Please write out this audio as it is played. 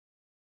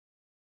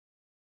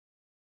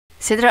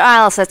Cedar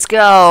Isles, let's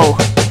go!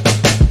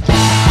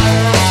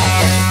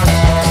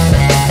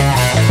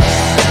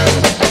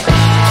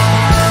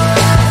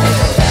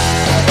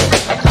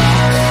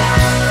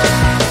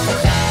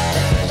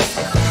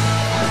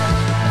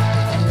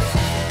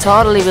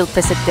 Totally will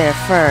visit there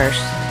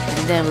first,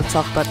 and then we'll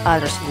talk about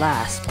others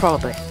last,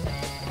 probably.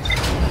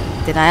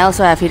 Then I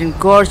also have Hidden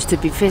Gorge to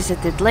be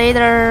visited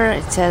later,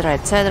 etc,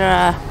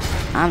 etc.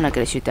 I'm not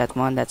gonna shoot that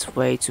one, that's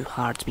way too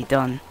hard to be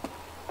done.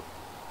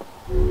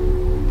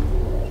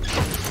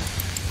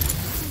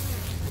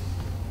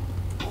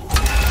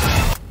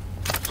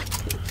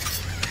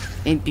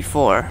 In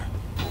before.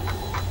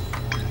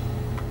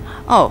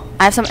 Oh,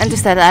 I have some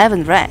entries that I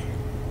haven't read.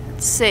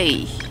 Let's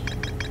see.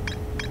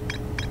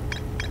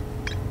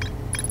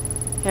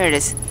 Here it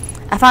is.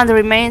 I found the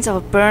remains of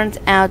a burnt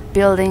out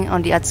building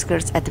on the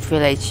outskirts at the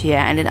village.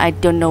 Yeah, and then I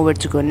don't know where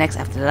to go next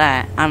after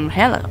that. I'm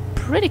hella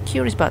pretty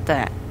curious about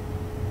that.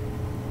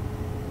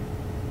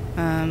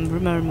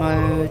 Rumor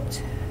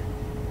mode.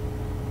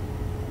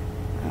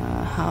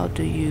 How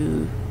do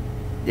you...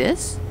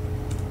 This?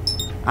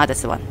 Ah,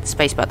 that's the one.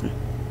 Space button.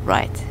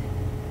 Right.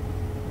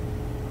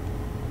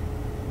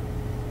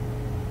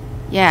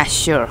 Yeah,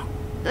 sure.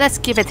 Let's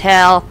give it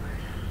hell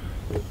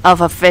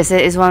of a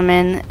visit is one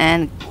man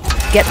and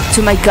get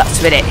to my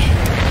guts with it.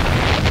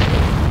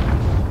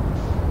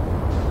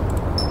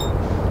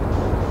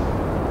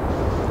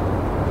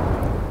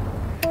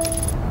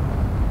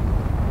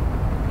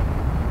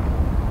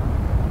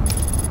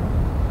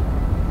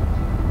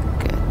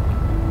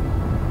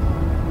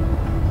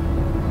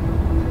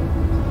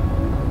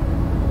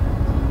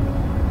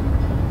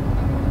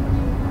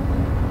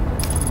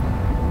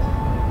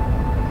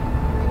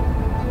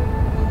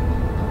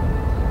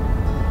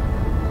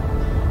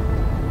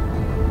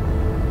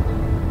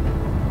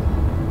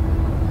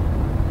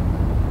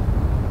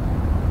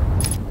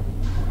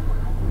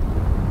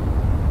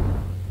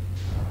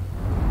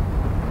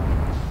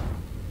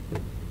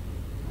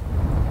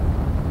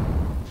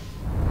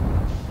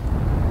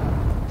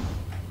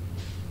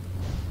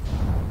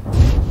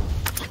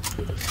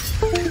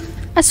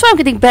 I swear I'm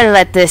getting better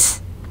at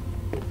this.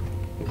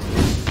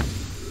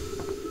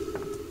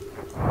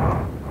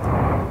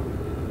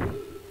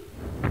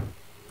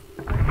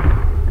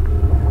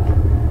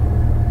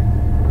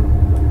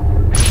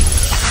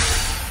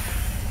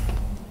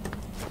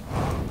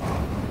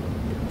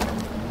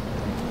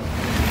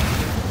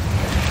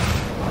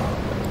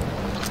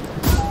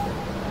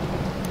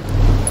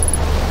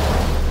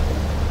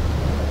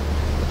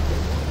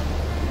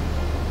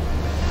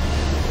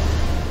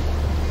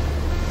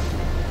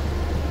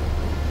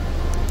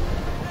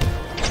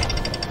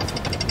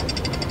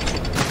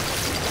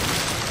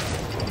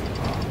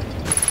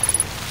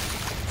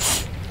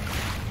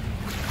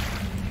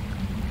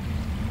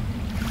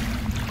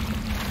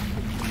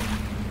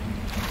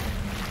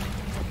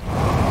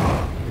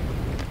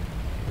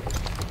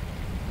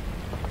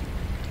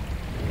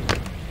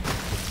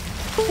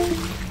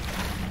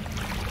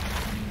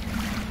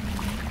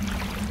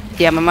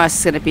 Yeah, my mouse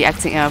is gonna be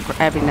acting out for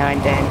every now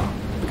and then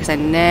because I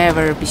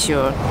never be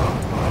sure.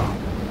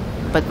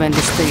 But when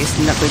this thing is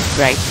not going to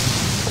break.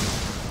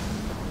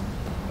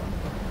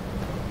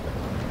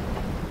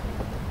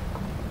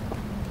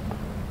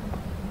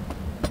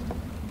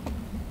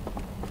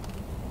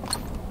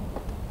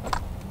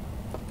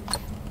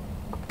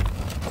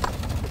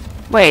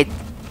 Wait,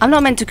 I'm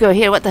not meant to go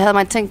here. What the hell am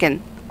I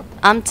thinking?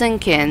 I'm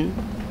thinking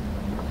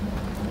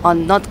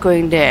on not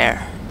going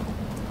there.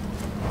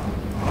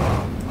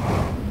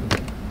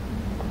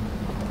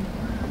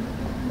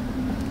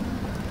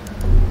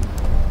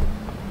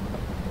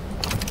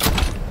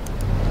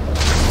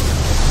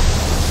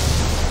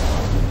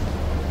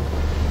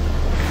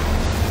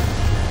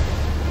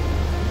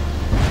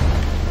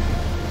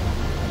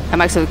 I'm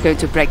actually going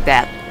to break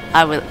that.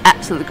 I will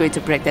absolutely going to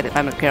break that if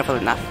I'm not careful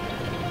enough.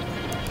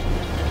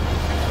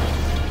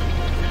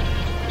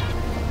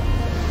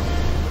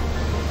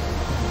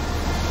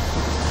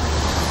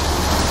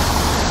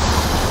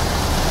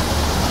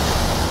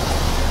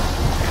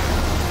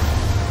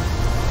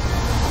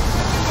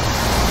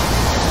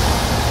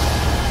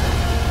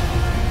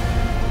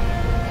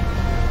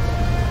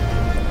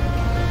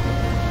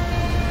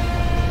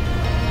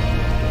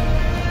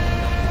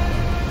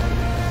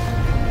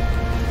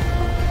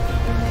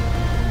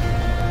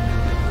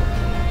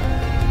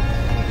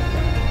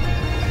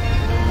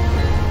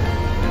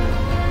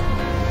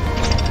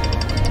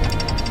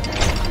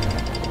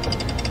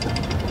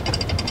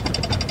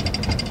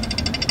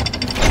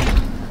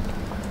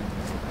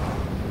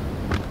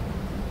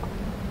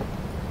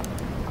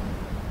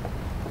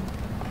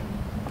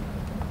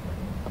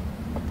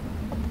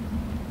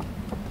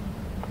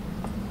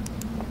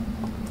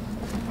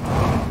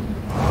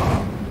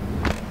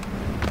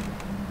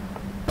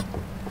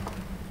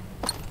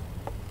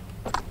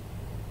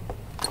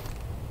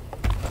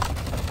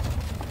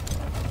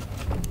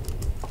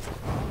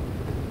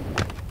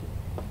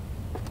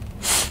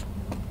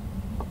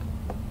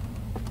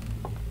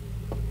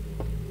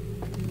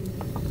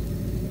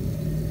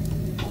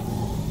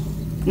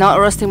 Not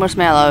roasting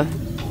marshmallow.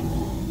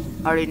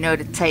 I already know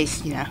the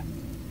taste, you know.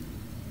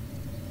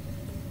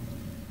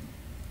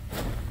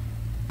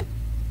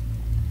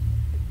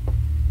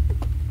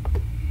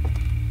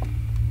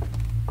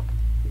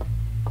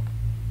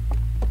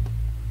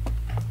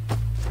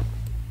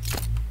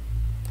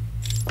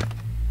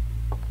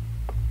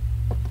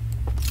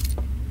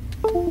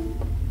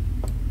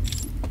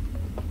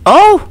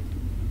 Oh!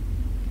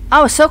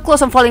 I was so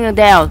close on falling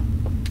down.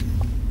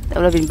 That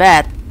would have been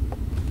bad.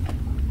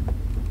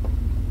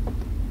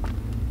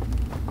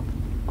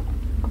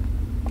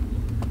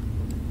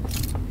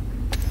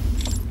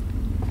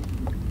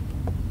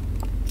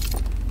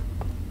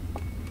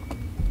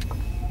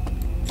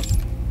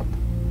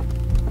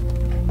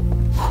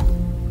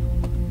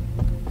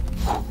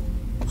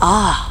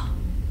 Ah.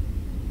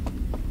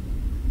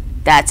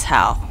 That's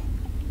how.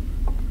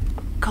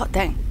 God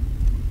dang.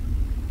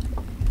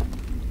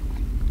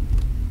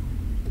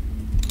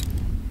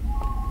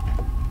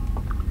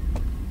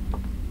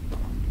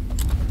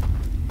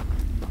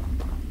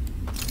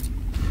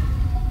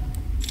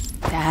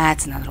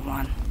 That's another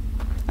one.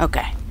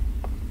 Okay.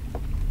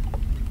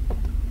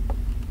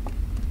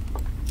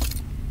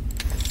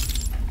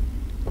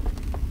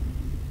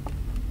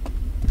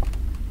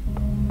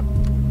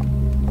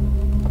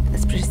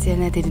 Let's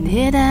pretend I didn't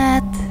hear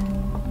that.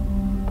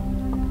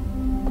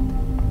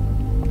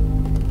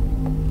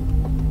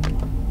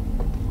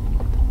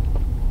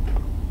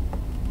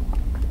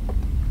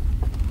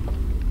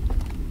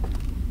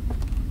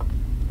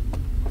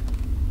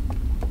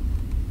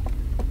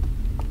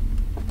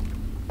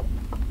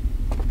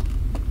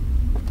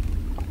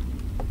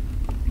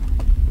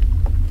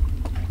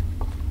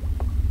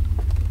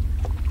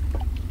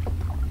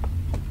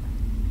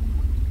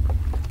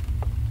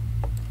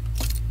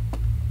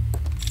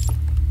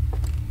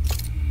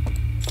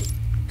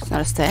 Not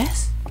a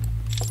stairs?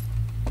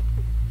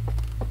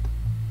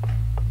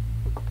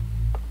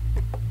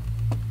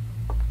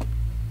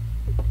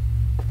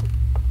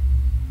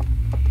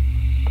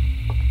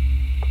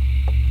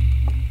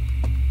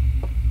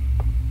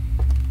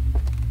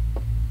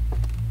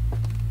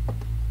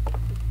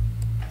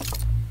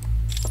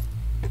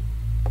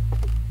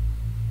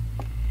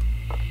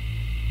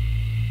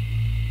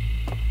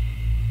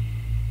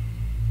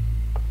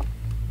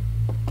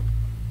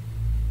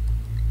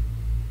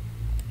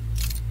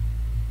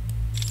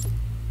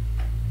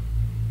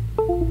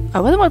 I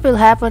wonder what will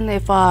happen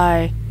if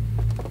I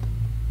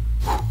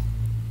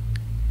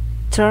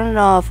turn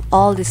off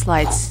all these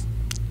lights.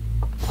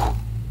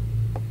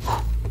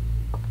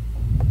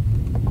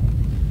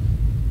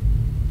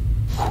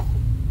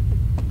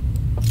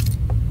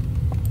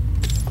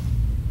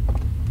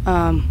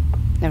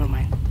 Never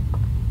mind.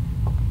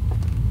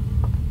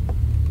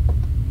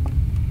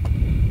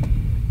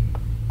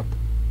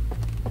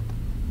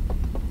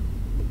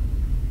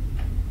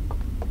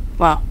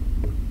 Wow.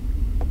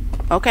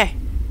 Okay.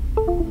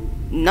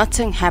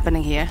 Nothing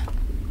happening here.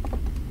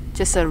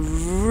 Just a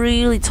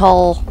really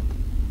tall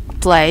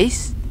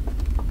place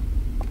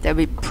that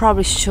we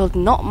probably should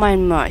not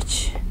mind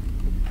much.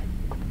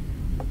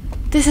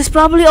 This is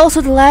probably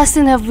also the last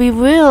thing that we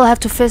will have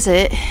to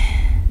visit.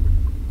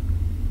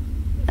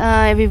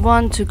 If we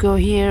want to go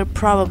here,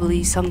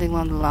 probably something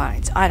along the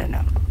lines. I don't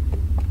know.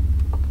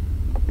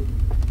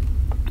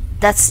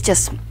 That's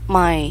just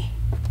my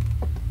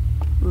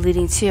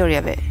leading theory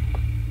of it.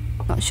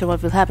 Not sure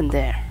what will happen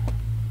there.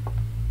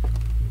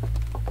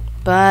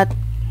 But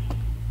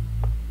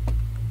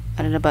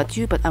I don't know about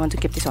you, but I want to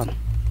keep this on.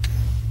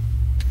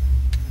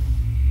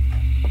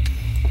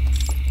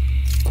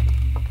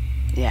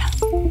 Yeah.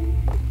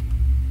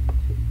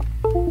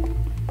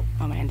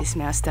 Oh man, this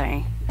mouse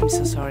dying. I'm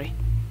so sorry.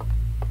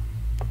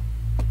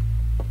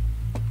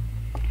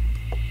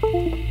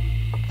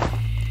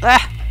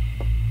 Ah!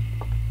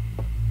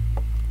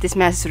 This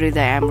mouse is really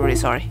dying. I'm really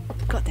sorry.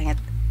 God dang it.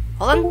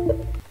 Hold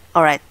on.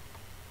 Alright.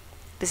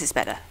 This is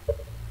better.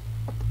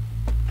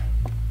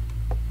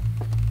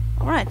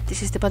 Alright,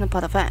 this is the bottom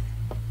part of that.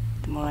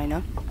 The more I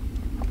know.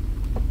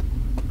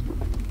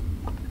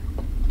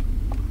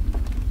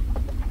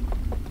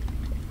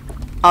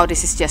 Oh,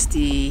 this is just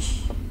the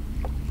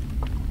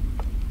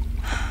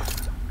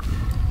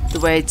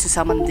way to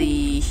summon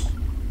the...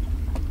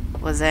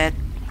 what's that?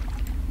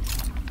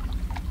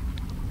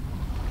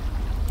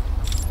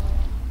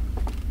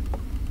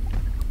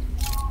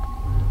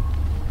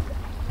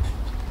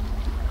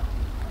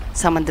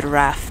 Summon the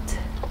raft.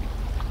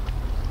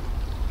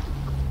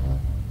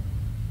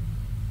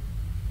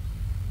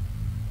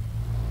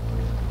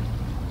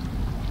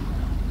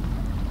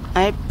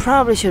 I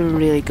probably should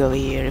really go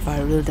here if I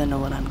really don't know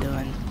what I'm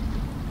doing.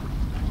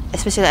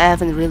 Especially I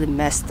haven't really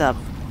messed around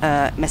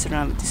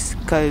with this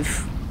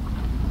cove.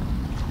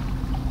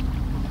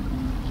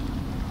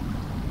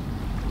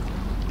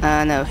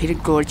 No, hidden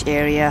gorge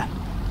area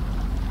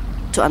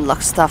to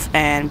unlock stuff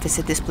and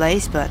visit this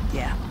place, but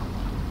yeah.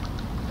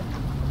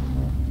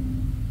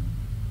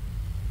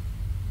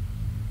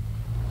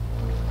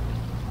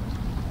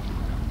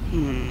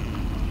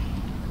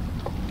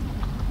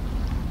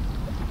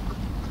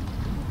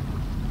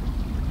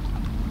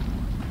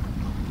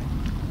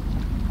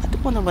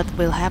 wonder what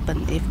will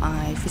happen if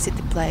I visit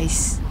the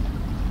place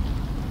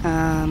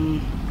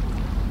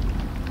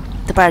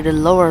by the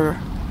low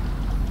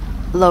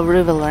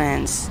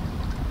riverlands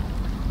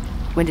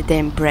when the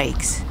dam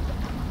breaks,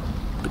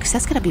 because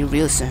that's gonna be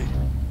real soon.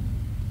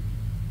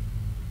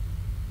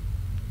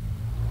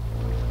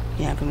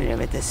 Yeah, I'm familiar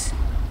with this.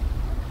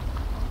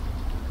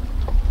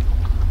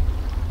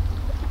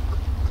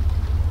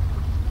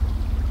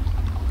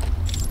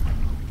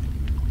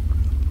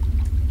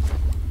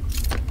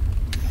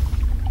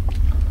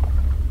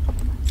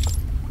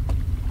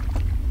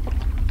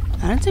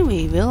 I don't think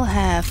we will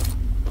have...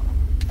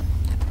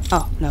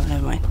 Oh, no,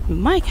 never mind. We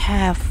might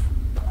have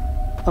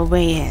a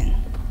way in.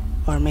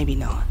 Or maybe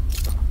not.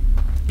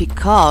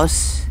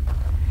 Because...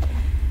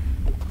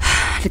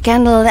 the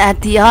candle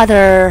at the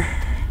other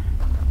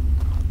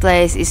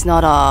place is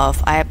not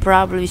off. I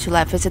probably should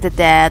have visited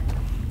that.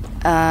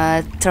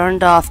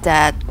 Turned off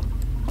that...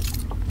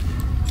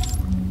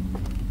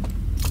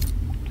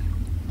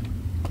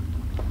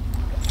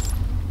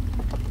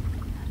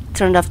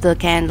 Turned off the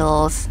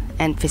candles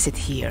and visit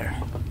here.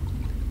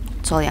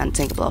 Totally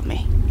unthinkable of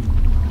me.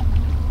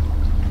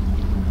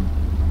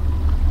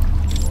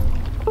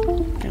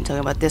 I'm talking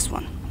about this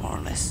one, more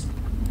or less.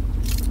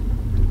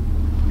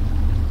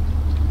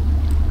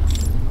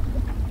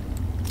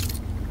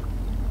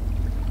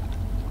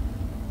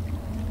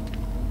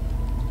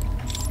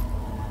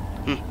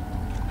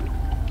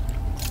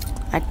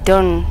 I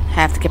don't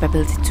have the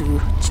capability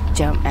to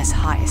jump as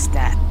high as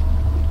that.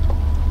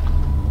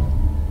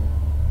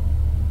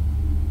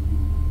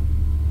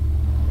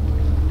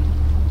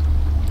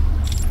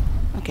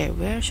 Okay,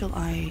 where shall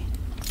I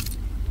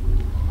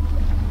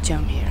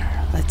jump here?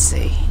 Let's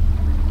see.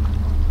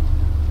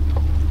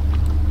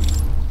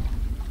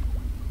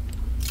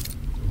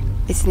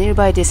 It's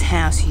nearby this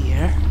house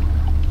here.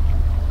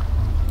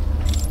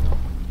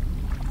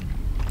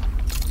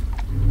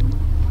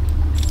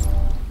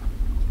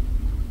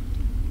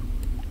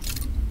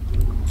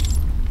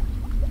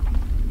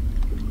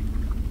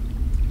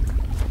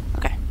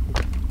 Okay.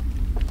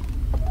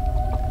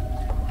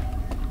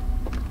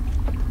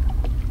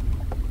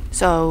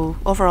 So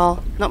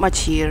overall, not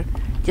much here.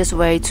 Just a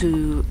way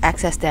to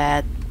access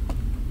that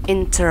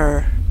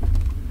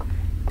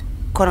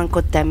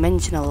quote-unquote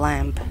dimensional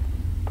lamp.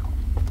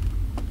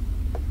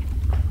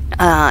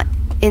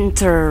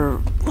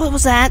 What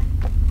was that?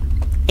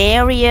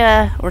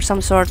 Area or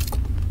some sort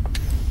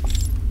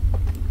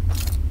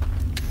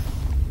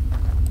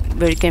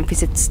where you can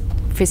visit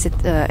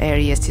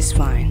areas just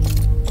fine.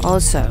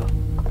 Also,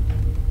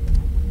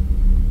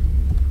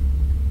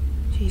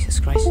 Jesus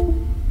Christ.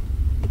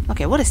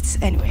 Okay, what is this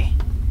anyway?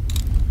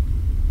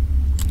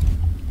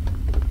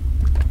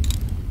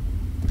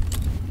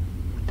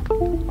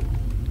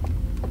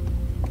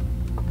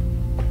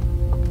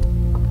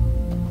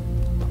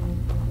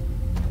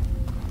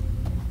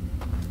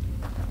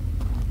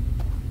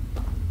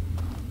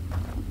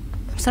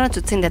 I'm starting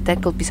to think that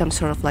that could be some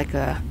sort of like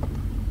a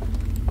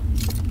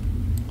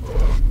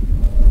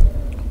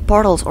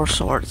portals or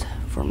sort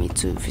for me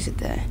to visit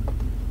there.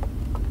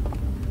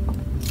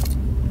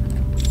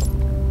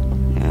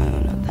 No,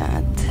 not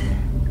that.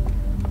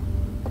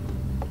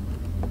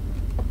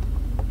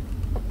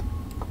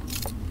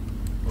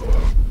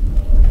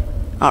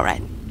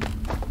 Alright.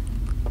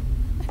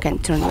 I can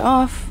turn you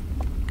off.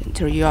 I can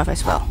turn you off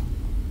as well.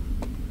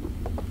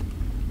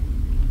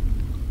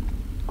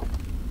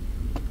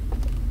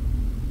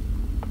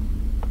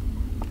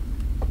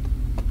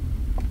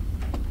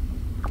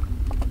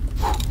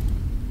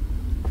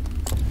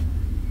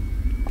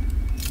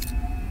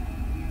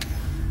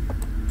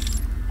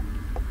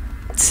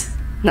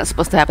 Not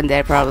supposed to happen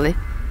there probably,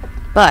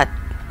 but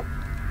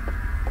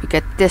we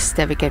got this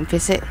that we can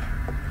visit,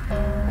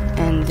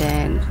 and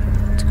then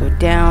to go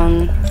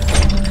down,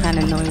 kind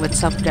of knowing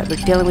what's up that we're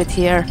dealing with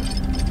here.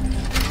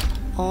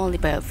 Only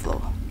by a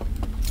flow.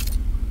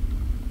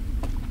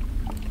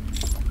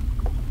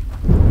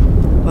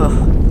 Oh,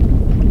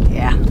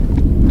 yeah.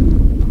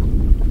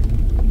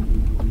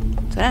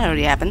 So that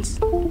already happens.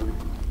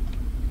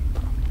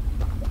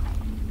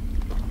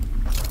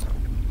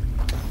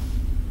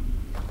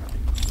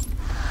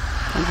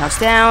 House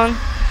down,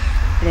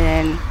 and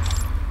then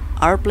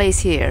our place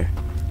here.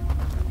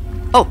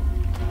 Oh,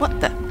 what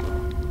the?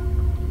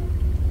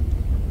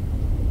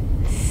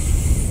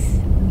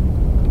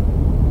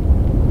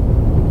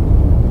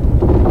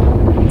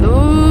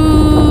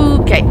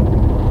 Okay,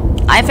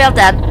 I felt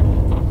that.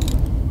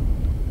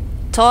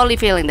 Totally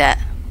feeling that.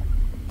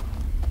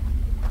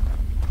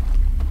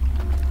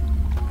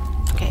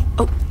 Okay.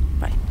 Oh,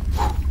 right.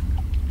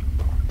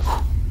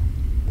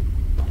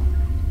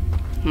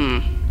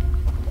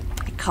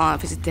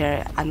 Can't visit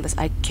there unless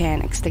I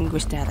can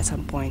extinguish that at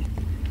some point.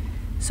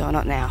 So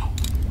not now.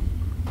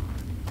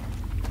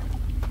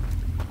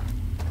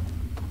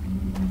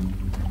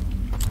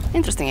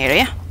 Interesting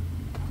area.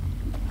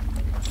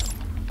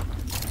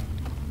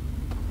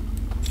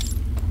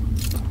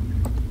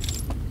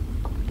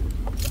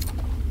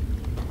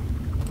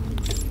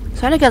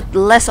 So I got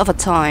less of a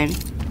time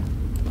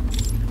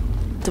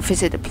to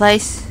visit the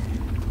place.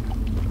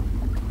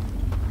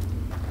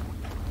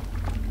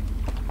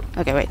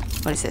 Okay, wait.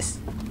 What is this?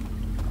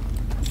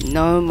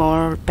 No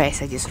more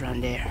passages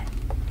around there.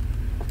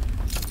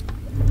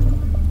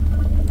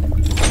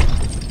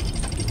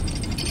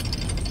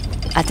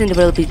 I think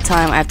there will be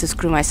time I have to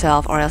screw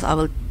myself, or else I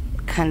will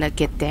kinda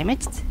get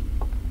damaged.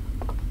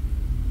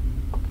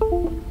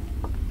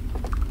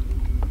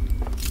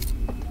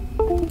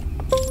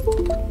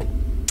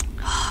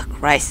 Oh,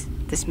 Christ,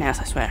 this mouse,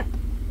 I swear.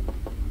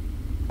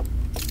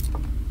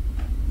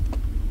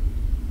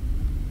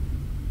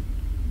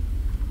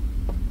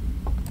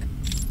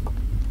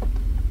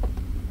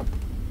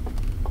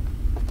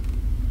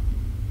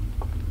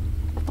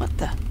 What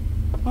the?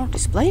 More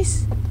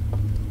displays?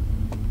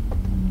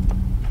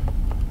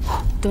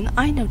 Don't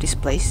I know this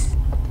place?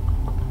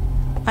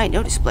 I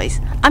know this place.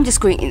 I'm just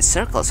going in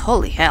circles,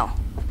 holy hell.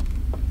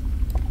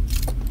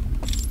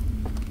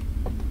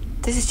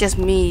 This is just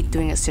me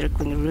doing a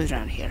circling route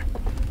around here.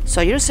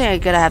 So you're saying I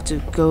gotta have to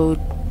go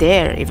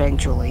there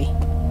eventually.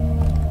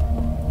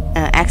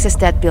 Access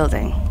that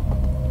building.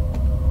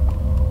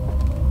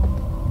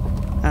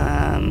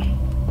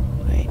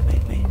 Wait.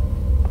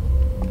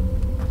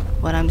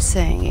 What I'm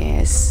saying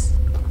is...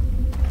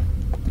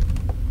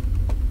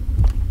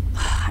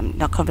 I'm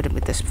not confident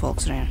with this,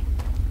 folks, around.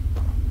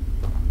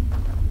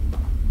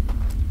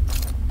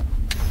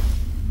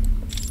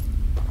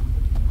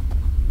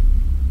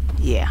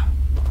 Yeah.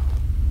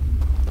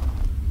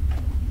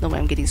 No way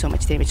I'm getting so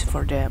much damage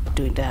for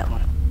doing that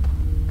one.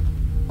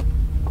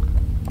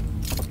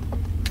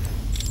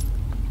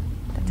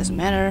 That doesn't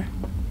matter.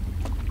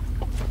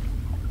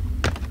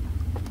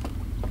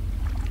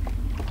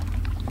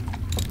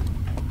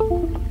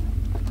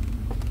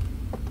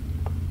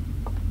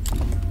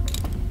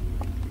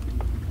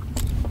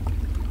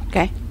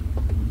 Okay.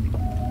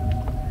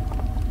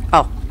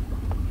 Oh,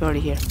 you're already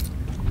here.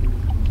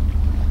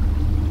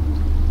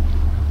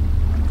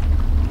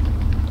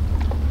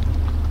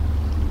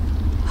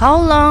 How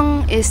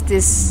long is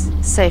this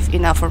safe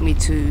enough for me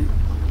to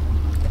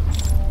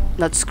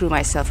not screw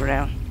myself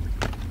around?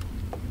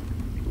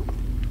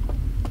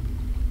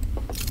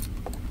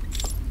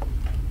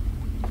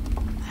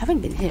 I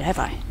haven't been here, have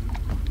I?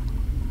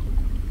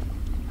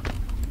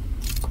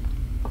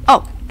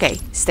 Oh, okay.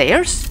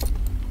 Stairs?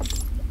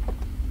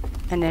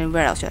 And then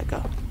where else should I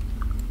go?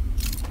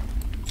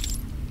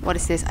 What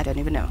is this? I don't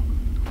even know.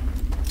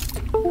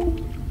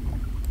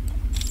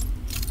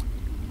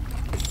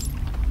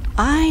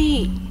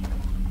 I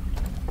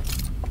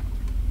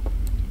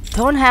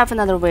don't have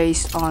another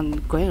ways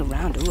on going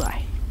around, do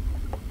I?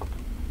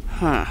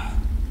 Huh.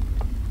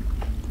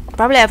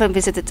 Probably I haven't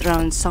visited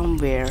around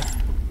somewhere.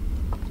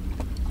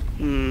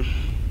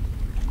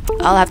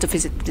 I'll have to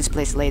visit this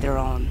place later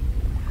on.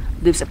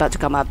 Loop's about to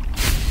come up,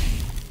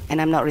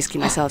 and I'm not risking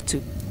myself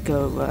to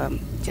go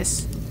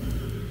just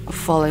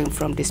falling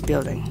from this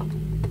building.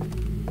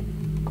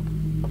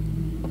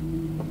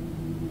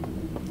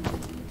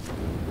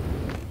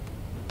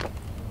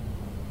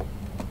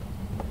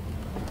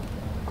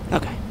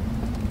 Okay.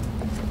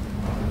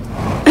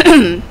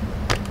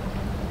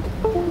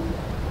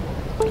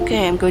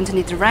 Okay, I'm going to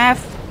need the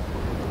raft.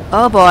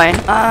 Oh boy.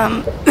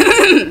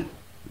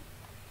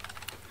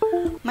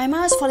 My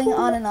mouse falling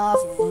on and off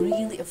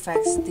really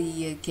affects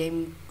the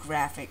game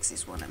graphics,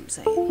 is what I'm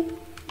saying.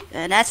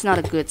 That's not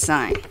a good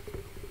sign.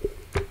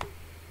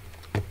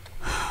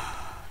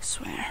 I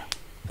swear,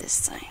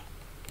 this time.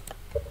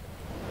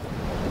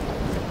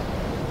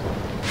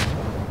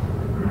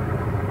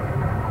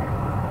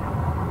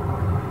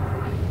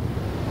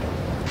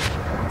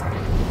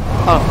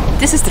 Oh,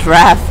 this is the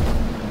raft.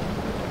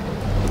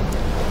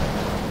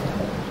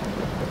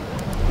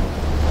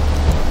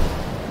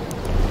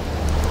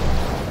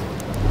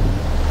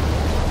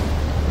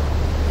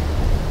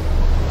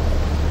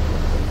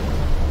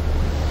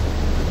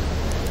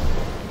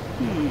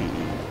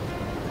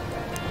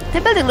 The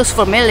building looks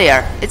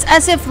familiar. It's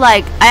as if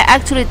like I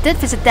actually did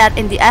visit that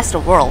in the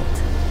astral world.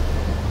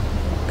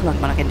 Come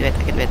on, I can do it,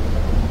 I can do it.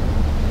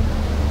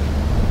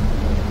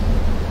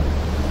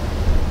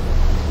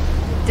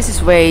 This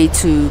is way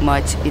too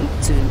much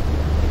into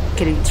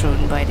getting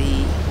thrown by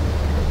the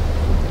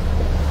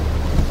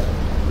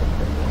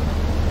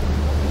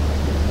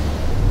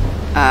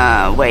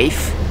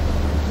wave.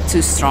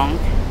 Too strong.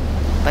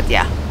 But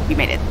yeah, we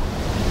made it.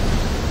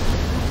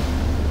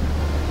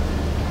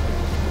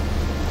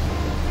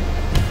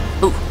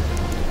 Ooh.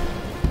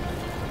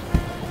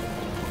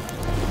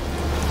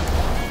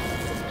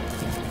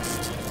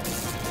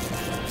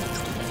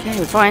 Okay,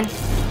 we're fine.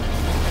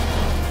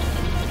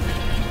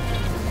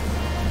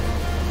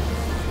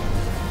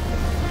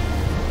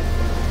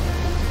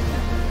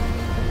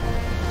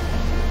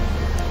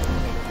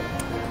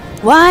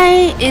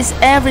 Why is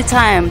every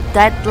time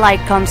that light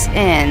comes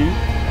in,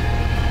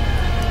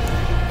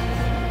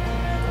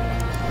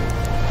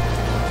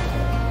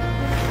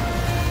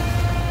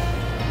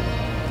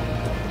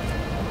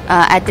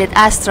 at that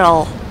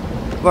astral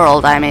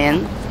world, I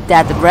mean,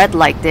 that red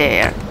light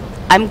there,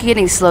 I'm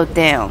getting slowed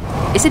down?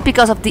 Is it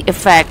because of the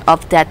effect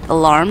of that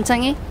alarm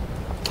thingy?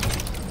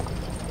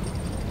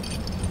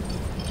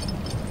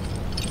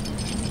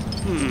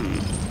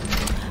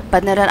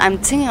 But now that I'm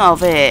thinking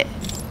of it,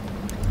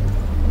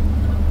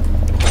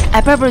 I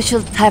probably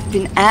should have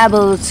been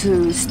able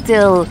to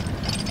still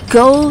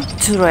go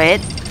through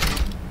it.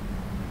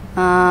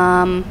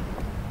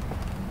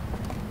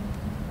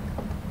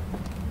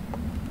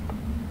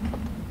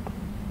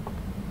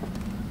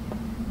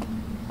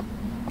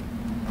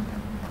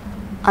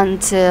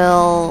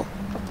 Until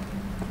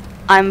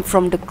I'm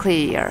from the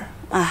clear.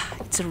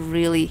 It's a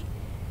really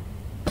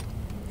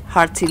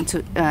hard thing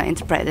to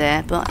interpret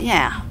there, but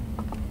yeah.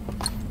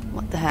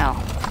 What the hell?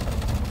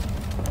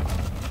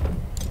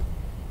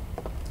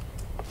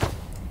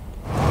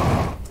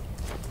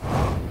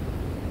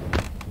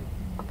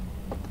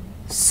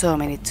 So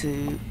many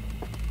to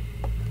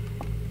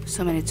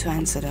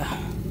answer though.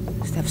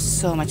 Still have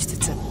so much to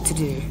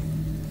do.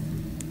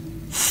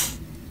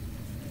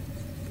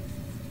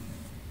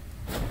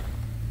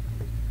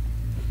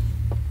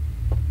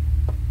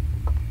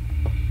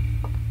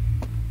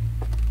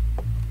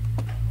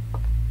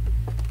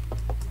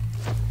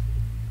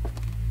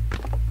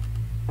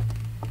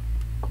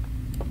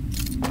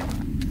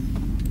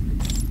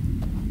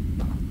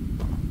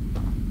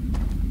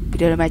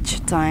 Video match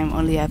time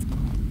only have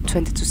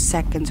 22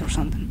 seconds or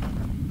something.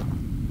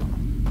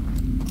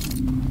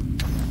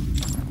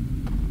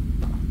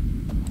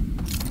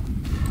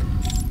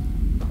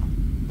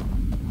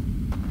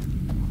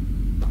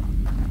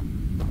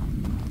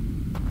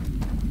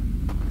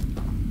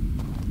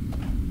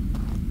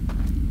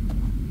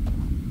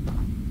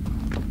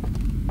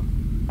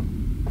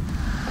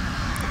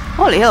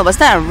 Holy hell, was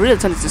that a real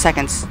 22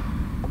 seconds?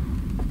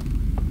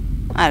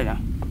 I don't know.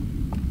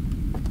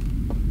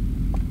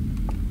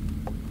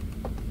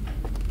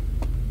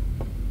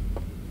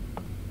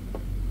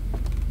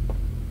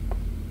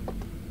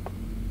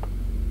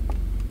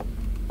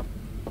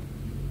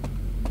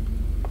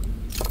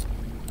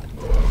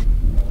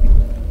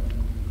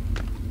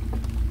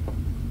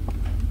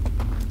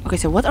 Okay,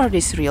 so what are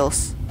these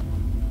reels?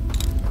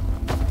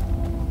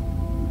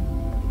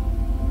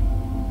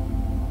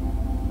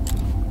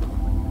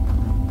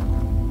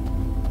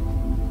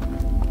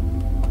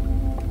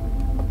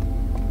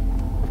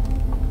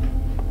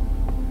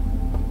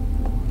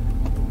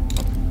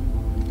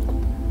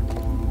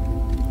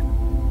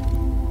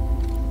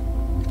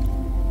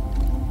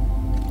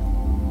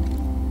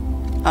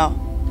 Oh.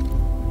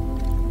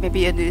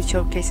 Maybe it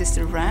showcases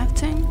the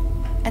rafting?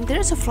 And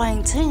there's a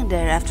flying thing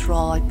there after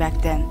all, like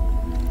back then.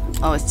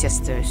 Oh, it's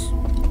just those.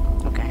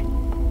 Okay.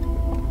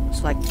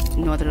 It's like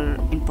no other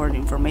important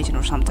information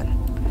or something.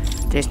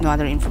 There's no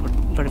other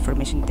important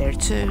information there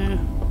too.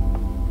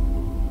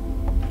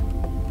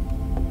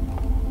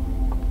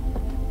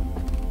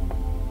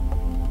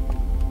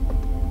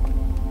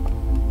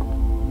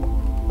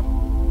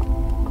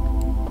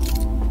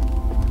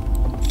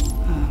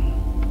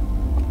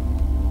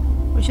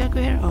 Where should I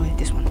go here? Oh,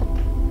 this one.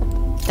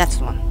 That's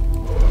the one.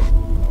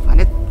 Find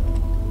it.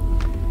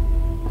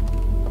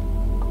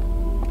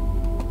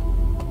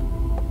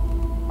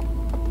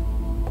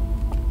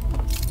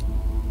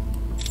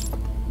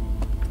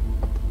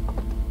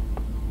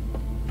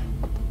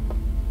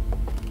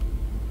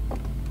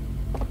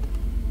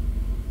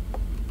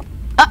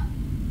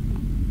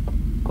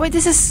 Wait,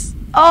 this is...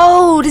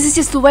 Oh, this is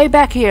just the way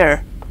back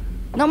here.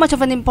 Not much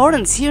of an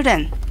importance here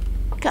then.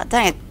 God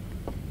dang it.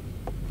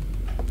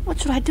 What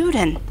should I do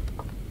then?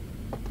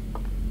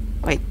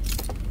 Wait.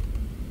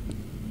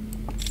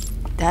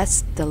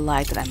 That's the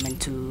light that I meant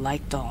to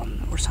light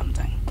on or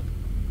something.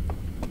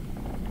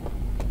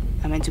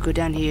 I meant to go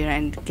down here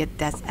and get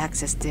that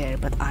access there,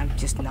 but I'm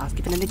just not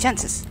given any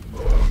chances.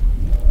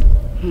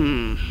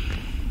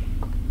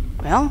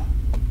 Well,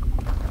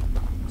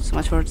 so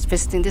much for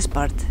visiting this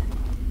part.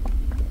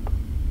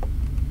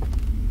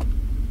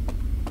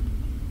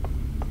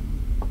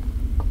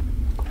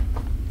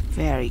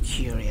 Very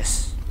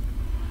curious.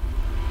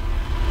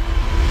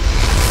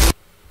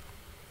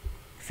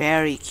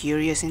 Very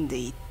curious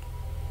indeed.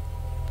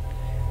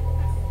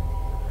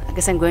 I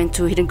guess I'm going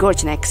to Hidden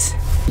Gorge next.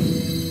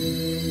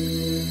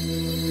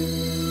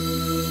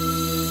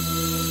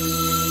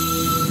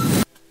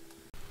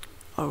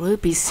 Or will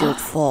it be Sealed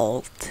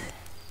Vault?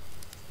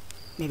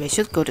 Maybe I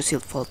should go to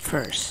Sealed Vault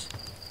first.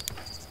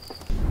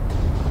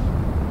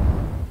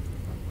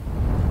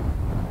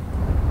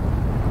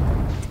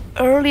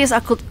 Earliest I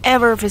could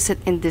ever visit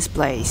in this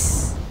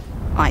place,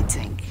 I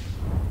think.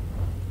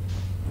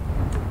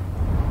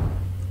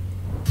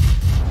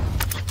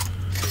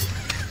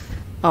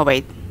 Oh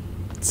wait,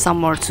 some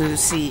more to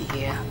see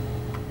here.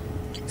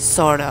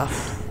 Sort of.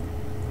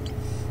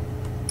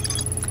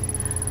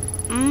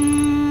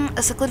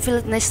 As a good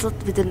village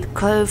nestled within the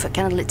cove, a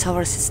candlelit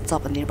tower sits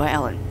atop a nearby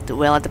island. The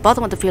well at the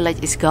bottom of the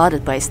village is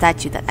guarded by a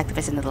statue that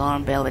activates an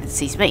alarm bell when it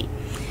sees me.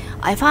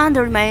 I found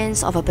the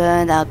remains of a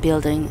burned-out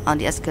building on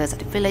the outskirts of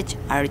the village.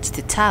 I reached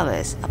the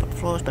tower's upper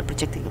floors by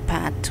projecting a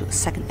path to a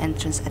second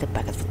entrance at the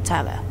back of the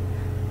tower.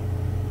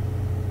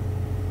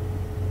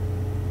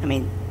 I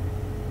mean,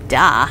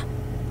 duh,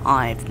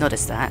 I've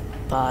noticed that,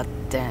 but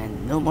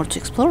then no more to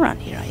explore around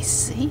here, I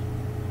see.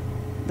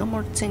 No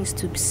more things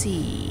to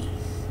see.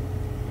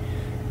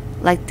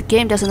 Like, the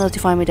game doesn't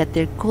notify me that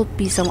there could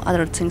be some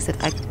other things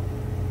that I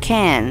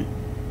can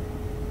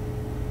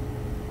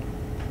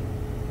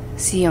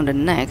see on the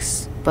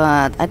next,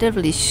 but I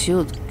definitely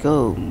should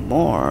go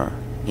more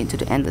into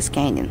the Endless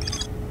Canyon.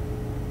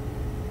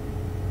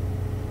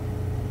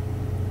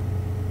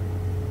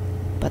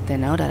 But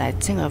then now that I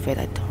think of it,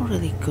 I don't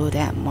really go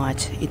that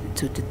much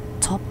into the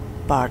top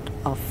part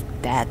of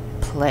that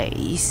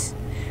place.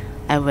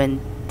 I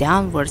went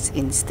downwards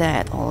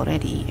instead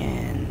already,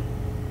 and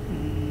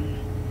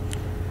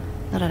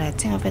now that I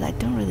think of it, I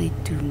don't really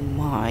do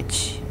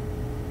much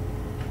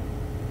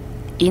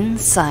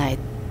inside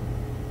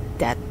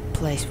that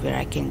place where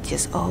I can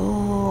just,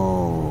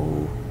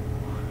 oh,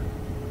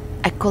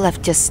 I could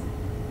have just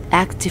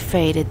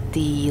activated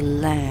the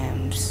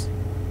lamps.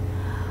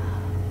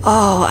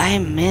 Oh, I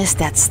missed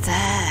that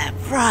step,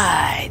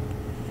 right.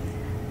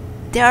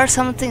 There are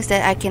some things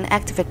that I can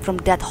activate from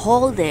that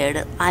hole there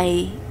that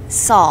I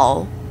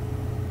saw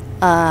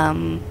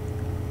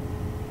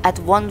at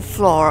one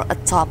floor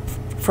atop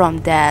from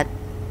that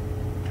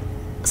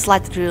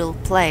slide drill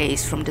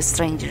place from the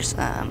strangers.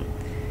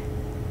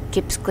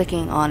 Keeps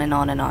clicking on and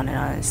on and on and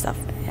on and stuff,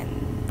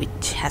 and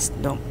which has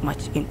no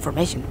much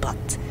information,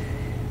 but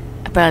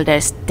apparently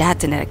there's that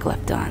thing that I could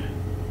have done.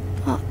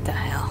 What the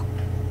hell?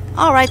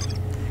 Alright,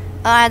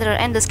 either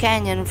Endless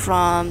Canyon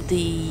from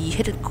the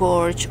Hidden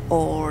Gorge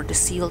or the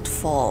Sealed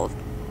Vault.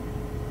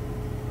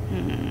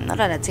 Now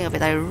that I think of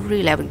it, I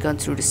really haven't gone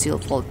through the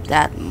Sealed Vault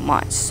that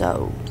much,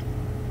 so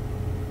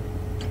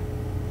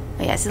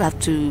yeah, I still have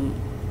to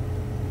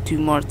do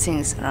more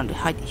things around the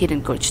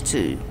Hidden Gorge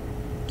too.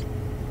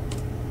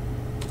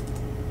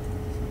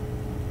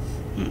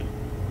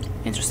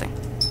 Interesting.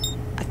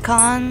 I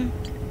can't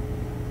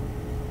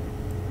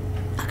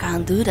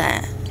do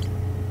that.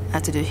 I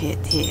have to do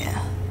it here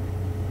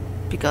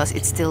because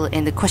it's still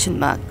in the question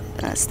mark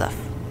stuff.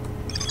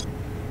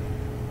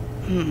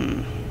 3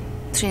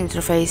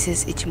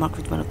 interfaces, each marked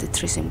with one of the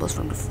 3 symbols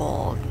from the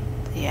vault.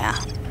 Yeah,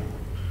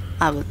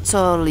 I will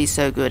totally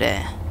so good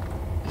at.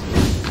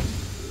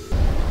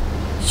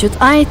 Should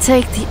I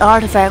take the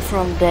artifact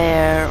from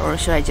there, or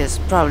should I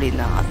just probably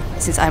not,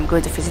 since I'm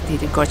going to visit the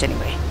Hidden Gorge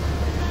anyway.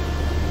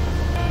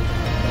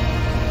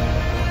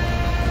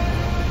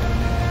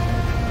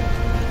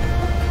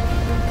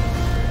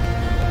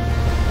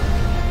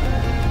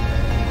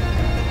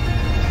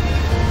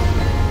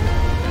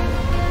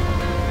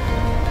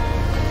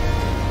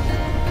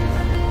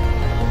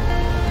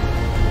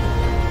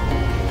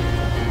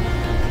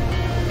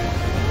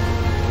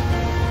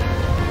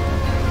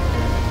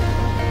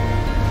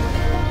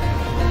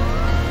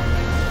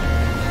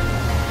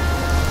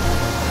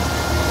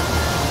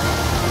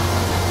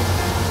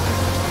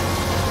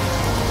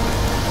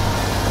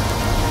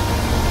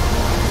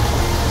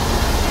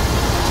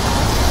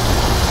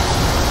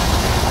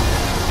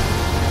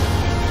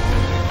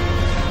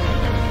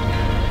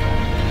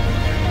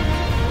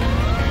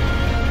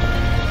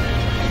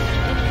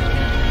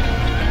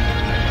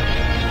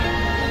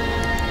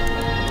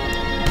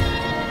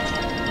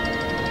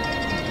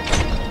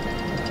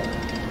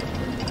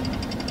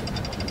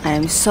 I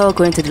am so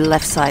going to the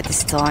left side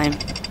this time,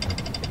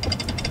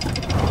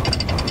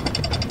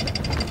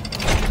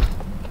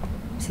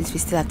 since we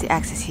still have the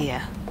access here.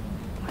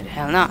 Why the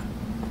hell not?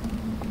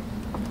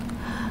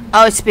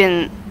 Oh, it's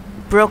been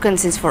broken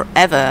since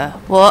forever.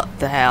 What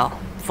the hell?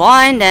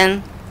 Fine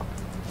then.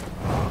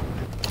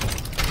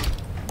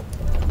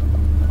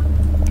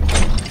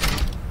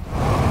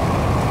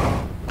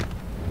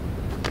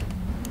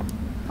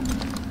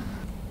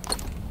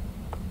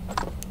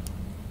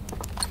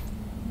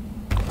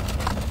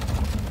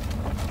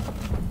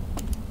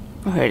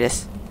 Oh, here it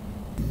is.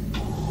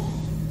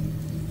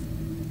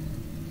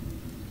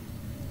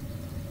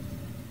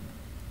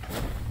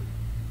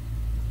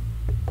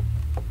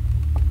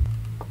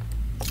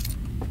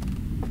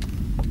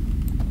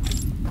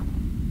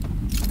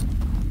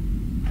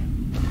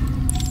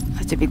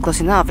 Have to be close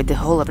enough with the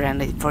hole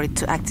around it for it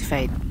to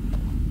activate.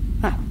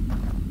 Huh.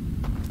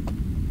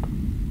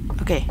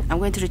 Okay, I'm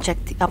going to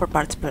recheck the upper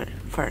parts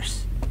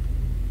first.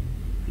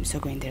 I'm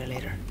still going there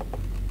later.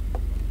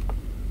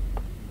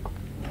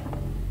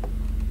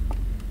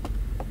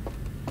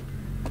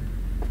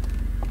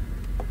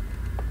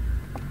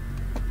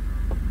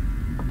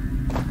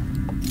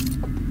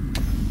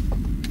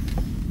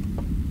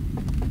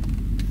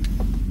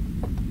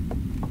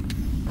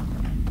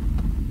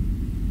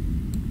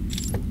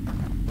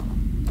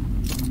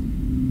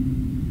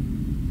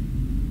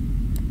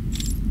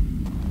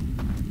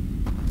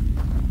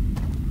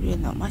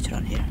 Not much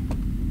around here.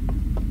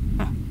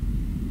 Huh.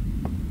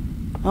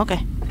 Okay.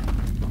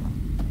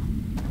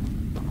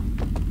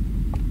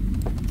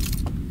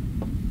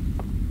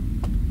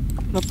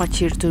 Not much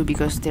here too,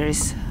 because there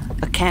is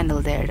a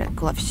candle there that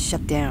could have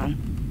shut down,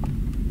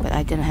 but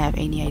I don't have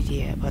any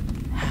idea about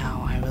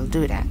how I will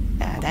do that.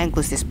 That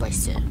includes this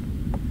place too.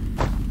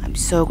 I'm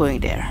so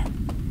going there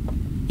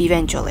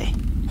eventually.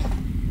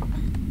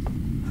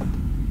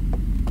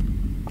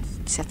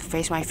 Just have to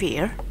face my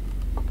fear.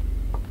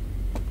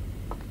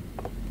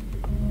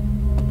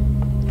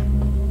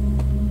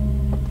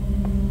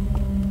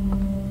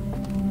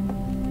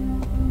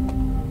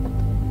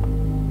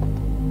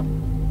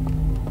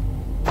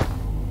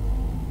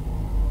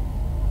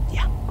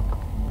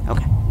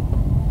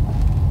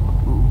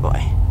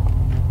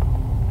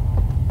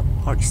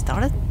 Already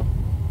started?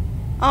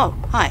 Oh,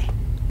 hi.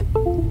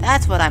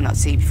 That's what I'm not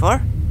seeing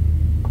before.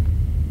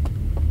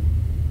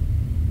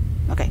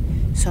 Okay,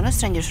 so no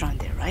strangers around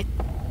there, right?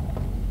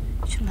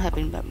 Shouldn't have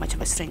been much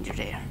of a stranger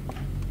there.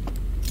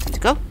 Time to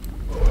go.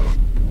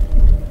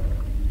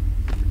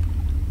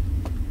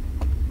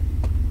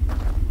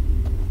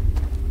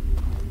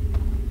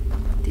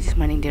 This is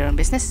minding their own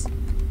business.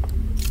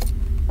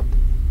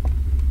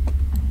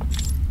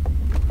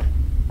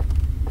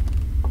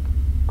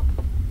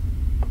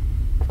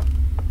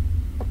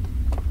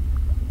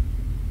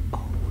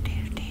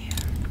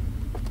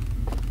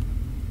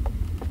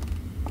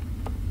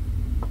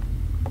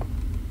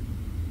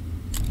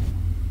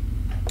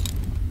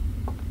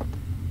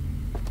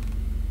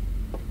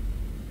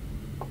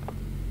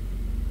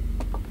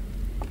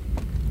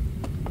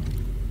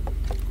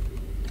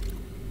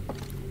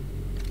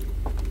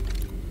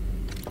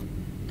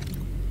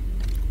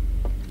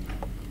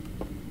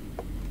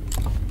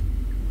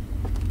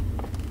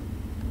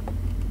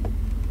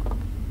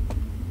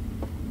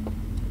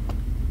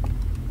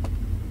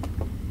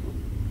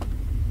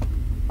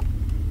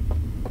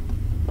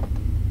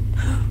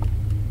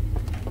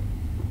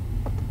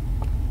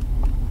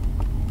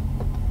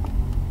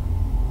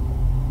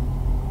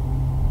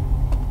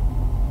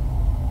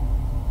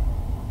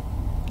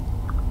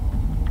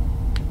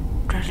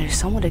 There's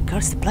someone that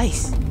guards the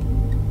place.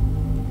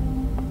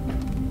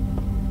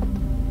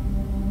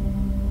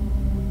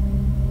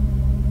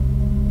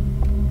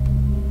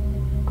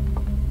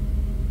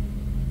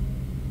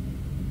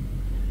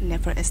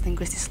 Never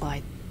extinguish this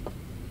light.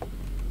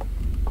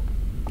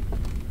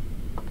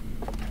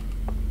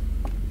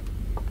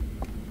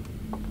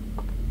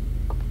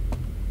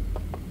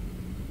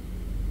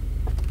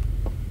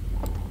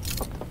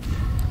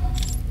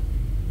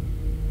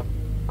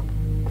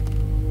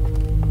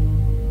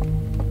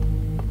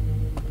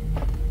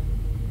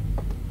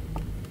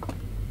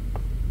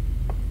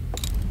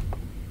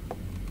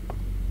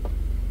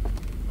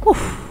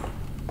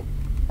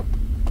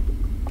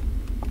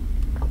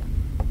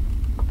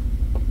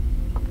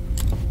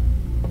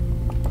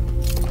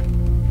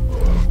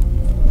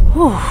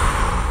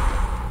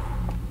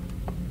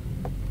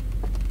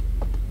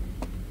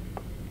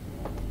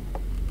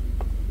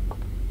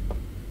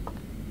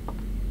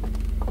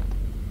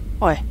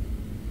 Oi,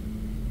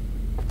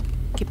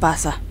 ¿qué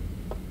pasa?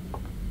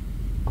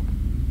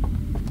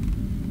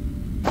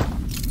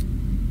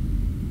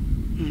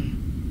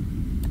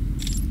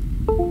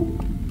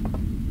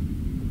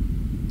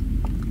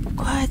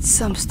 Quite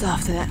some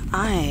stuff that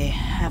I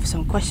have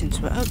some questions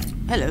about. Oh,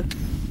 hello.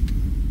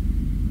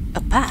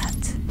 A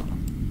path.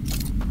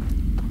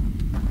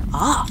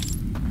 Ah.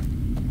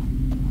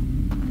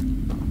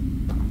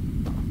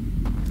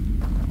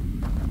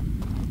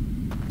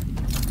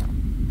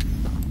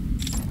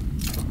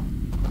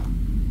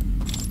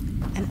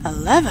 And a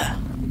lever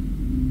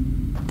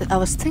that I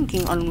was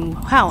thinking on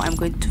how I'm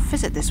going to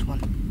visit this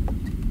one.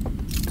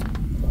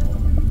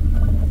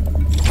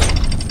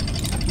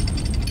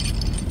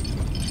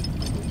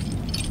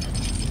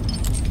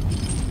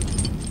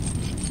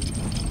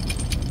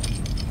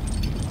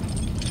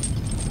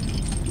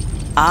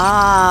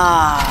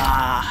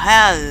 Ah,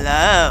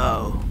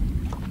 hello.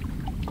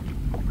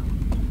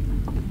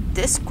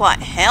 This quite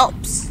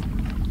helps.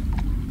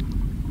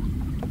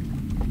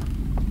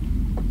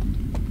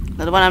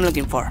 Not the one I'm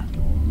looking for.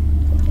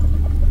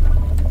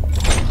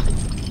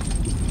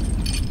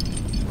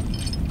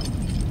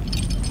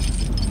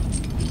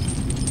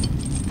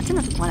 That's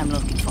not the one I'm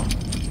looking for.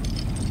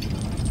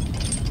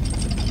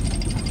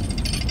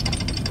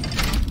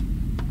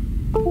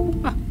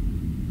 Huh.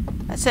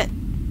 That's it.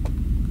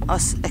 I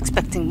was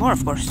expecting more,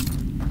 of course,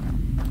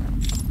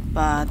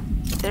 but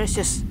there's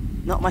just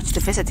not much to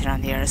visit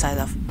around here aside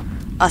of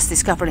us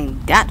discovering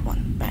that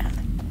one,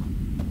 apparently.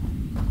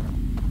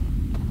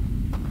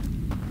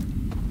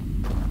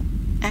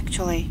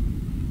 Actually,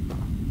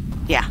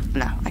 yeah,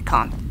 no, I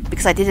can't,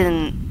 because I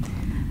didn't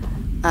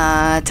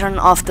turn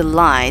off the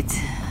light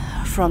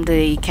from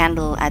the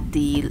candle at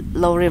the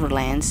Low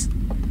Riverlands,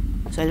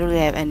 so I don't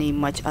really have any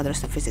much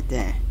others to visit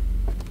there.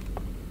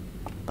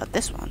 But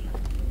this one,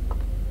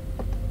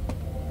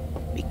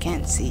 we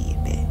can see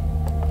a bit.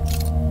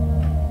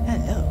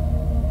 Hello.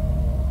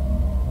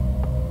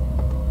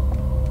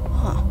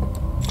 Huh.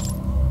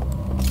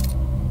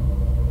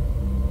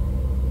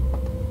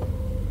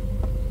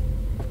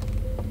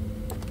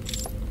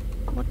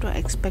 What do I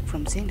expect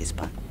from seeing this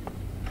spot?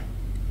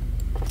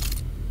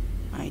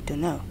 I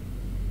don't know.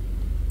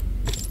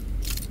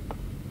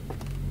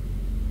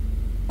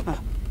 Huh.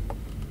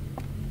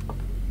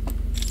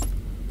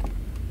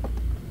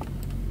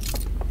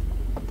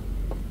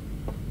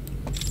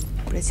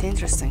 Pretty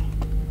interesting.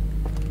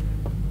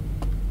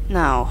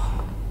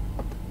 Now,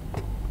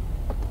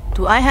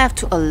 do I have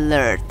to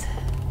alert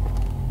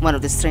one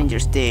of the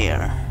strangers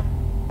there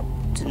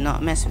to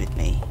not mess with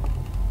me?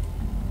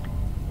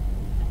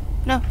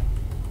 No.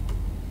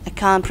 I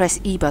can't press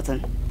E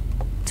button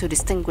to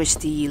distinguish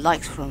the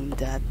lights from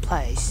that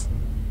place.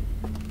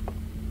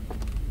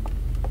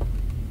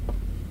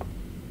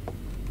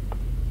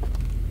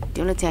 The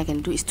the only thing I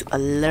can do is to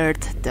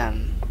alert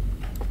them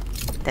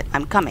that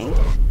I'm coming.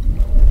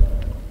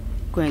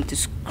 Going to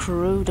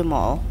screw them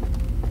all.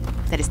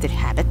 That is their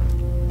habit.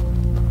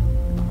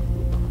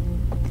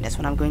 And that's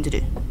what I'm going to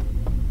do.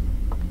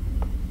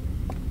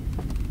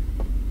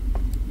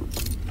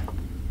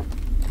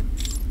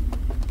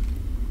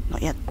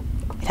 Not yet.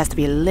 It has to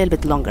be a little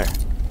bit longer.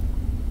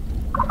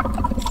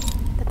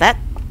 That.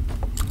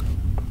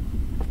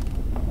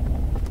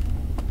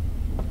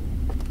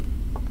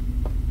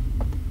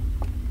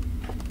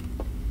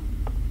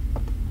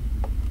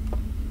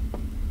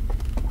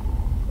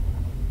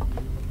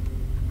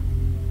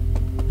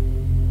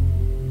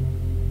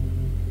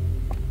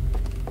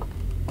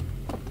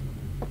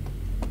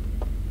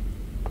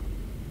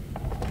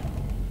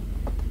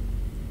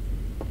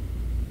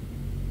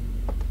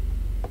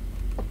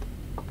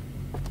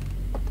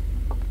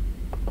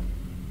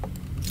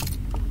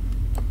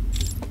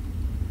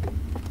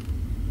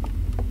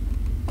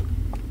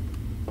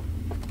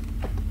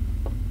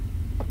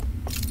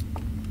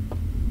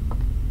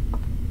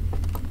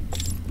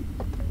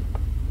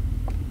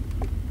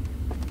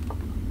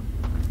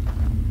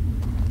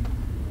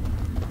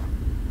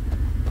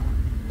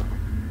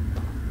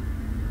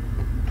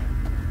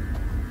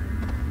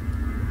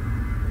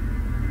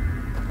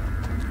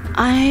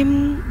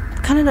 I'm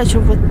kind of not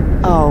sure what.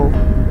 Oh,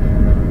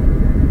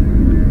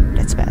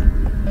 that's bad.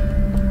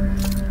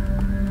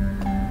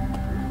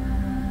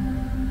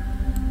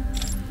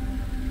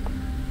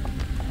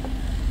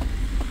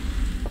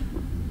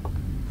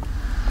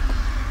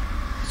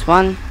 This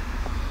one.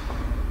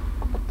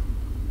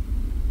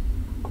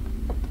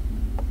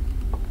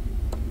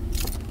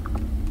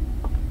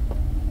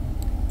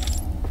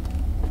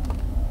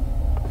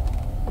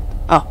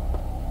 Oh,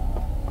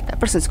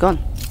 that person's gone.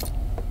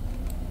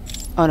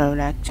 Oh no,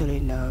 actually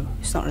no,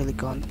 it's not really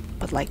gone,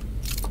 but like,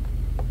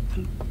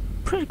 I'm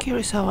pretty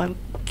curious how I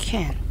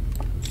can.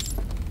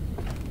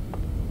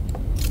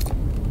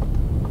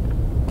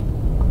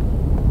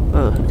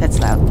 Oh, that's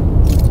loud.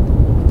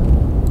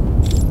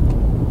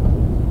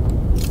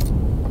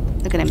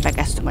 Look at him back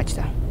as too much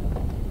though.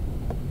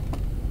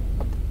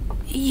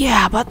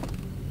 Yeah, but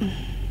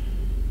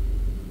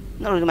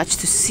not really much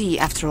to see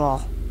after all.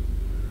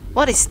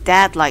 What is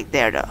that like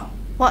there though?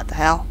 What the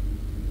hell?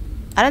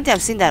 I don't think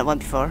I've seen that one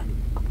before.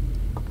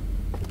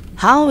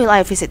 How will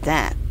I visit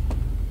that?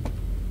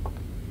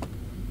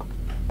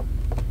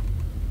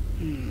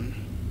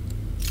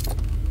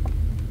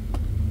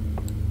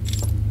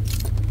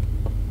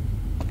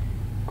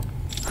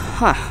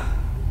 Huh.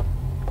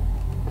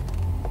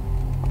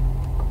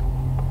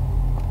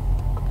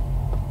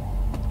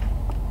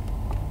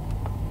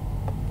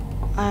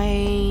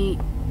 I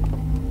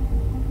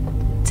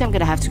think I'm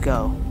gonna have to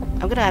go.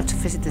 I'm gonna have to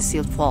visit the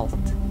sealed vault.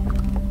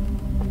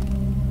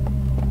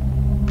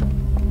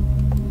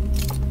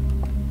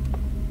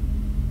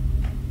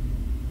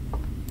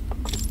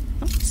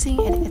 Not seeing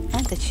any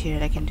advantage here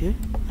that I can do,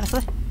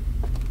 honestly.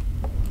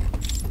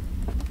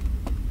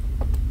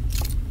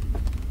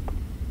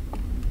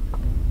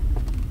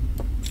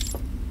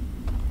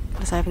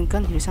 I have a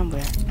gun here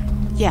somewhere.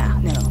 Yeah,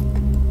 no.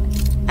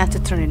 I have to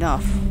turn it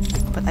off,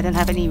 but I don't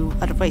have any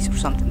other ways or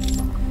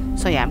something.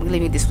 So yeah, I'm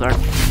leaving this floor.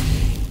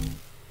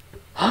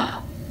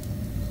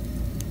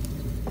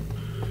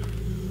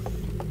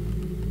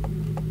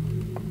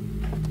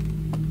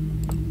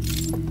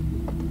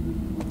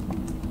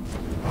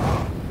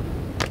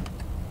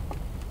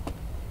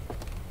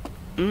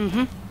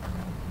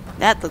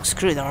 That looks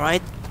good,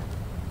 alright.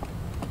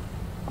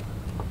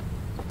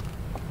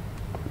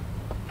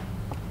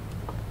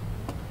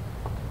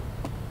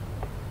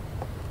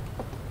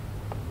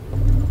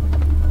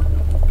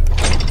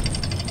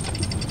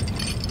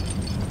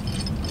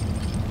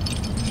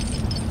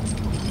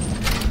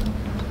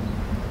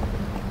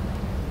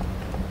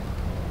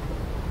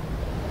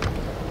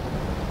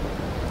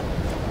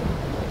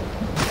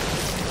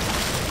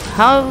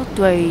 How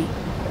do I...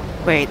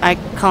 Wait, I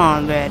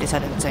can't wear this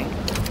other thing.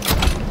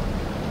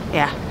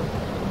 Yeah.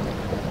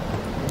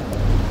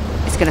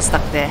 It's gonna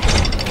stuck there.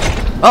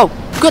 Oh,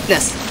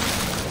 goodness!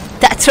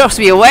 That throws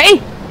me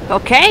away?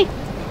 Okay.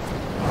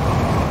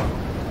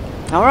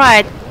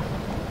 Alright.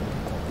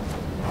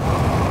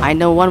 I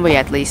know one way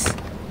at least.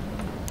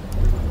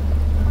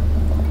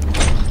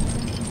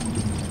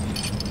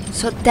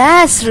 So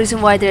that's the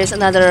reason why there's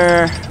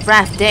another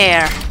raft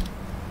there.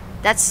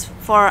 That's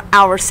for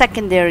our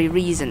secondary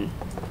reason.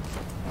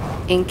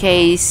 In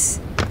case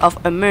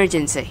of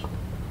emergency.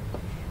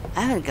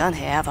 I haven't gone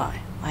here, have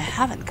I? I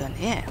haven't gone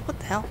here. What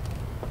the hell?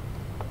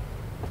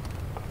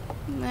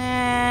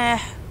 Nah,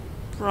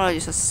 probably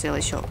just a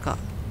silly shortcut.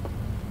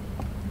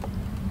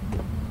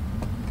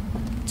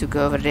 To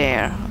go over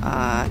there,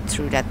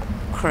 through that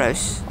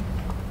cross.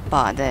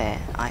 But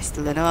I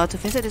still don't know how to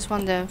visit this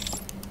one though.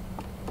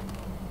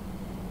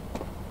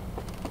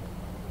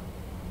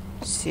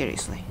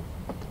 Seriously.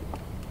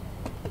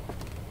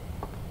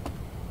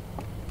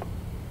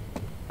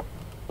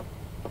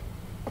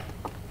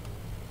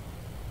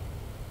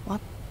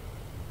 What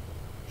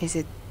is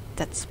it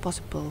that's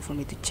possible for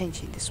me to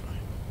change in this one?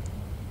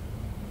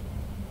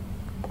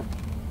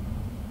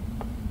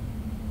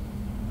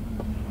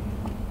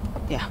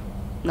 Yeah,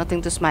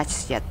 nothing to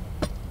smash yet.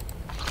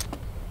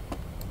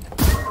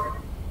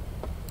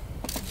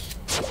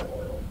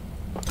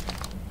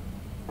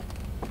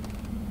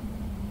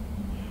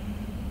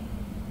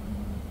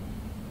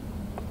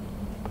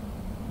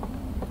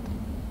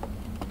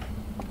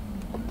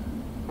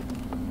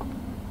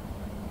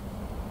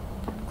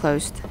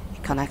 Closed.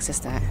 You can't access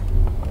that.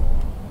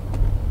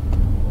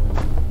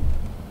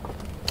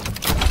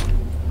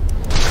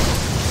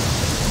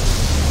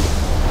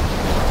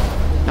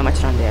 Not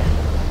much around there.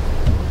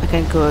 I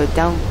can go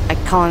down. I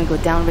can't go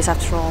down with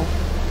astral.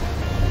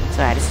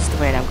 So yeah, this is the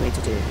way I'm going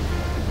to do.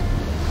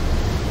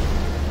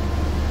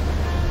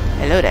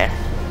 Hello there.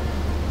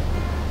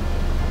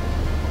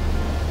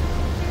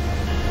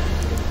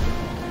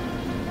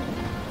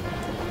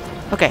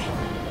 Okay.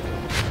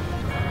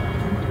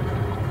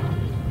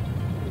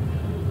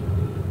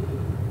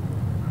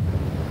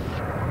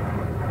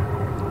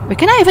 We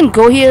cannot even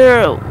go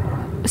here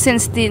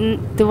since the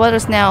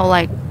water's now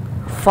like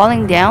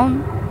falling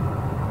down.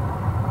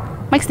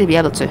 Might still be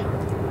able to.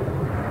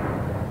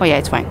 Oh yeah,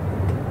 it's fine.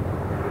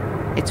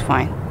 It's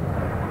fine.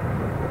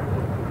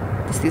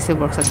 This still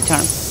works as a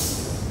charm.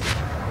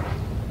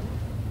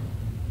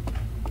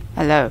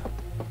 Hello.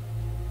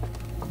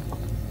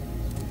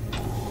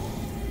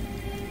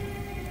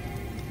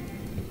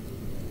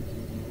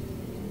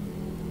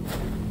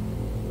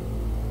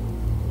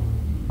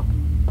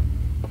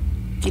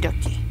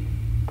 Kidoki.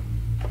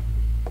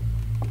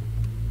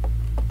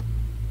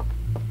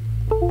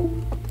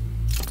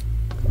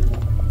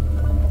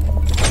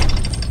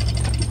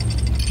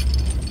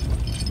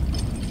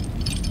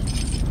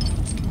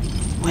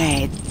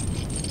 Wait,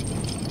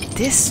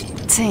 this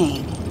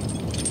thing,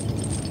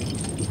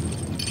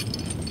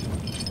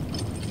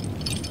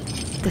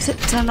 does it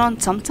turn on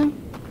something?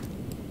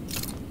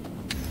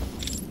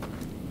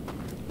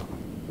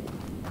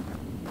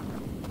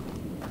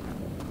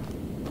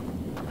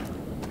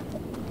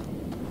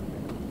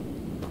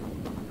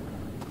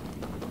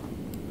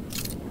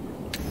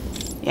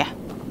 Yeah,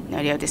 no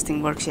idea how this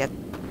thing works yet.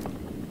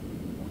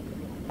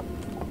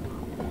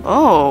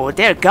 Oh,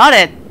 there, got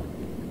it!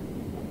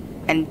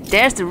 And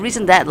there's the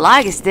reason that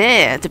lag is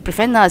there, to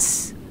prevent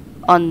us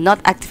on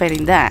not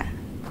activating that.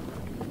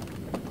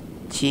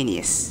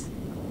 Genius.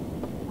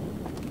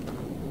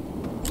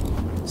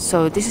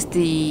 So this is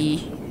the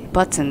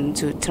button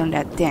to turn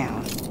that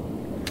down.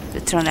 To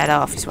turn that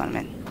off is what I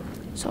meant.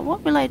 So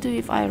what will I do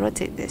if I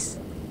rotate this?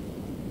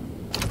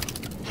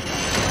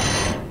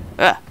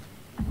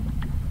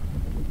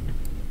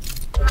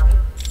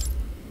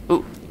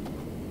 Ooh.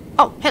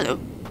 Oh, hello.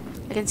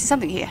 I can see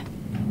something here.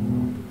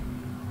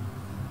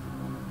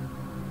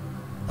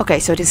 Okay,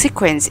 so the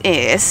sequence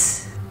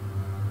is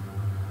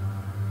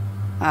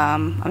I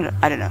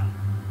don't know.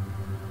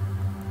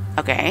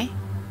 Okay,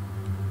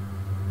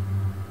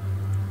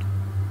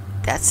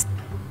 that's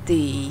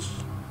the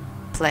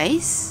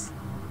place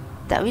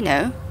that we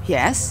know.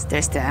 Yes,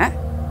 there's that.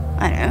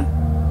 I know.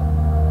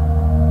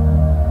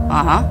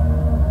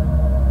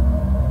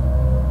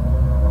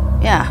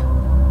 Yeah,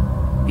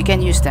 we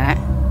can use that.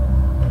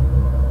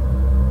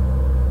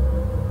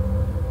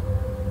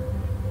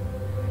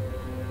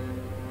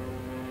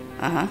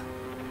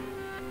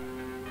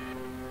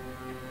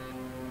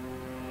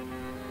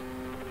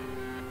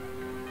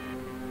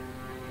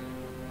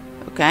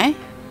 Okay,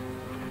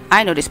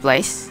 I know this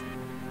place.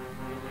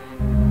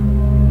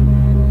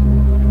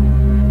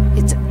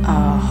 It's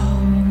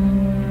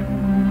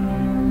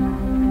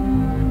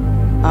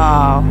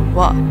oh,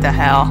 what the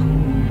hell?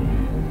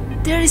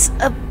 There is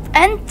an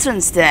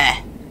entrance there.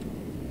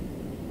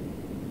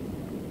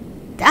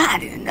 That I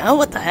didn't know.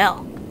 What the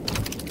hell?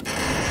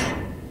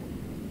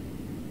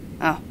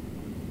 Oh.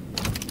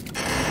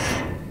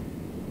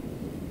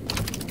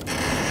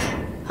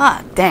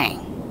 Ah, dang.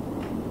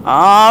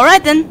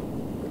 Alright then.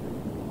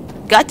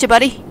 Gotcha,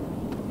 buddy.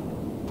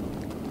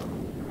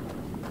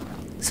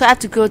 So I have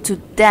to go to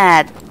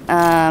that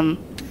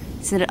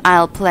center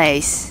aisle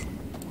place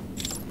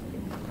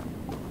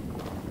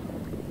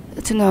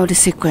to know the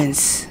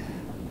sequence.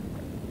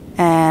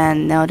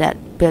 And now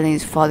that building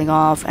is falling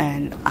off,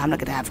 and I'm not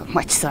gonna have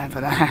much time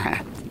for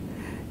that.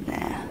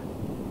 Nah.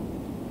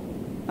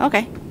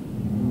 Okay.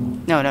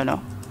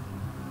 No.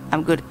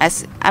 I'm good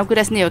as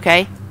new.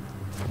 Okay.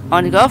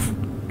 On the golf.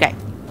 Okay.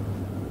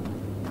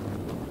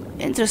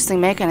 Interesting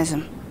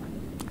mechanism.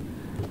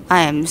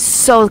 I am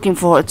so looking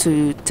forward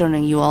to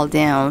turning you all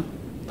down.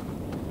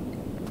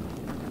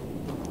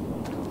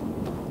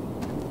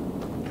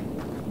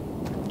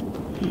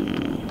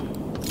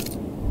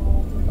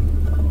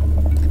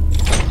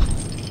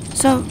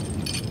 So,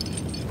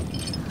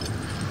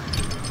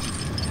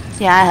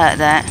 yeah, I heard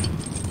that.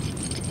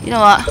 You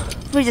know what?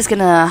 We're just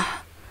gonna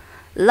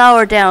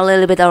lower down a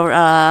little bit our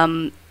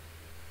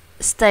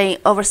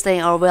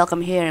overstaying our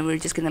welcome here, and we're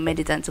just gonna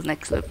meditate until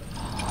next loop.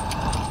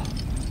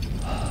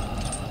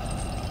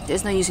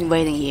 There's no use in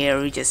waiting here.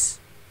 We're just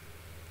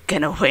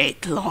gonna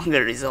wait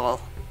longer is all.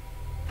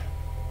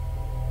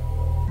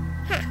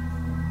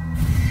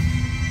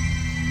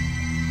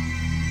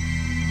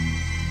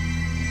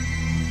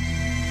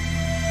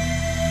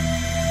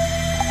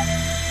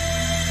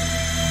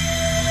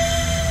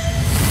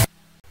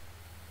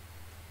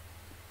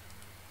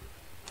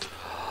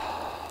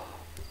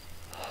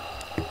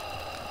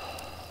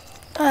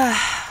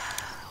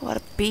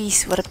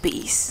 peace, what a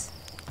peace.